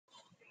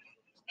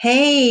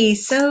Hey,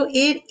 so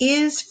it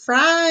is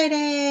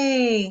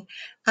Friday.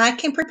 I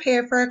can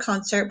prepare for a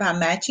concert by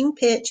matching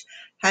pitch,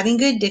 having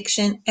good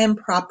diction, and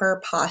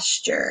proper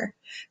posture.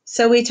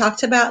 So we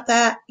talked about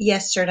that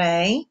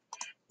yesterday.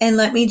 And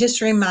let me just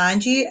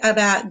remind you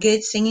about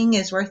good singing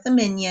is worth a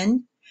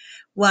million.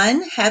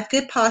 One, have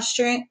good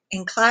posture.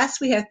 In class,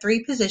 we have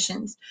three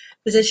positions.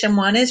 Position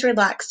one is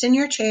relaxed in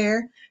your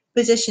chair.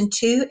 Position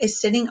two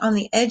is sitting on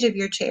the edge of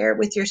your chair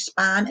with your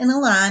spine in a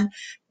line,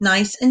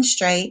 nice and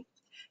straight.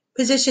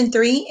 Position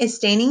three is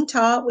standing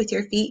tall with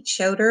your feet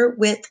shoulder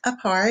width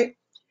apart.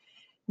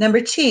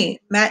 Number two,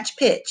 match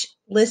pitch.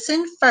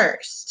 Listen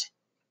first,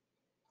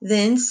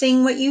 then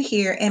sing what you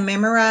hear and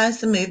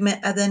memorize the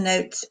movement of the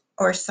notes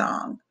or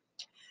song.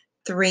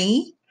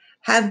 Three,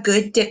 have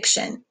good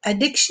diction. A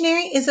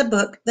dictionary is a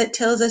book that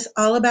tells us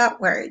all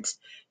about words.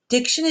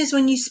 Diction is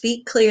when you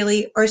speak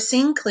clearly or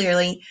sing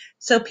clearly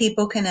so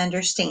people can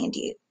understand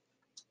you.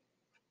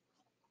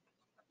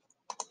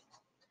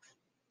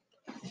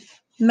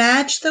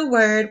 Match the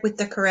word with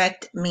the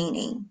correct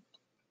meaning.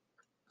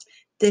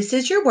 This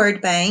is your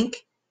word bank.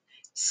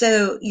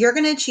 So you're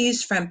going to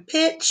choose from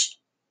pitch,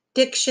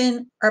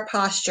 diction, or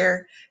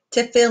posture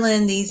to fill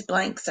in these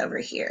blanks over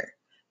here.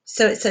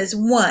 So it says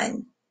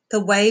one,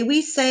 the way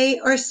we say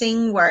or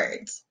sing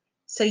words.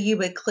 So you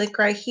would click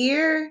right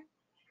here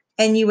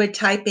and you would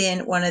type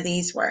in one of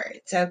these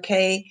words,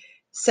 okay?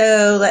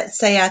 So let's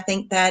say I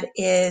think that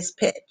is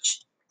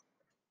pitch.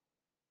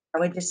 I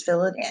would just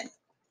fill it in,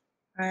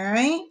 all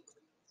right?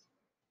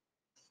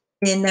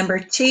 Then number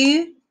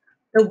two,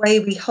 the way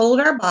we hold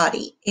our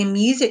body. In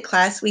music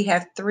class, we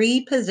have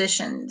three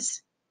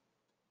positions.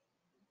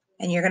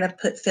 And you're going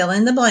to fill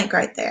in the blank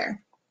right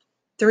there.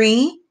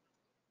 Three,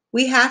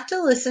 we have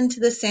to listen to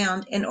the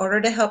sound in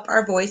order to help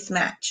our voice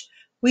match.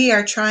 We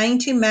are trying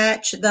to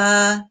match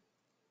the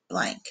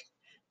blank.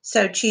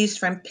 So choose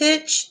from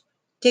pitch,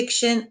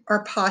 diction,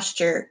 or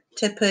posture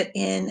to put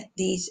in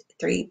these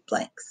three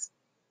blanks.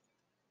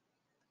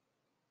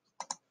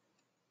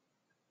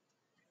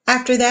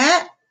 After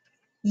that,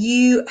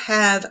 you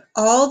have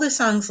all the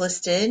songs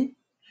listed: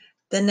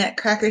 the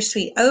Nutcracker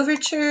Suite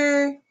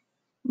Overture,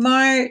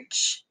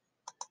 March,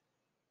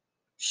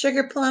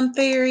 Sugar Plum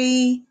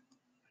Fairy,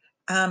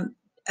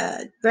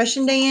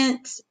 Russian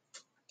Dance,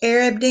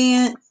 Arab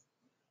Dance,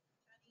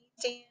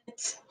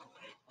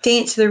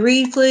 Dance of the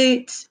Reed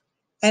Flutes,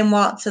 and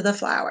Waltz of the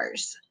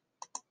Flowers.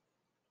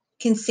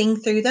 You can sing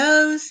through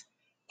those.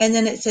 And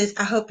then it says,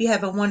 I hope you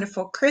have a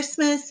wonderful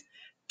Christmas.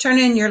 Turn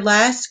in your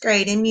last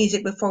grade in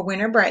music before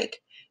winter break.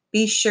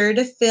 Be sure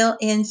to fill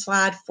in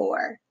slide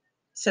 4.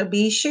 So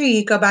be sure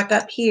you go back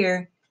up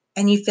here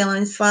and you fill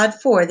in slide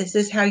 4. This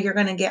is how you're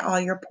going to get all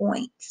your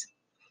points.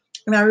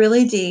 And I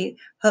really do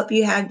hope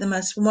you have the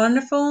most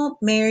wonderful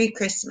Merry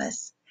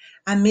Christmas.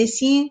 I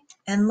miss you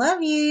and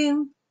love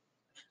you.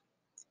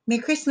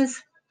 Merry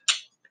Christmas.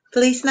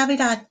 Feliz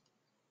Navidad.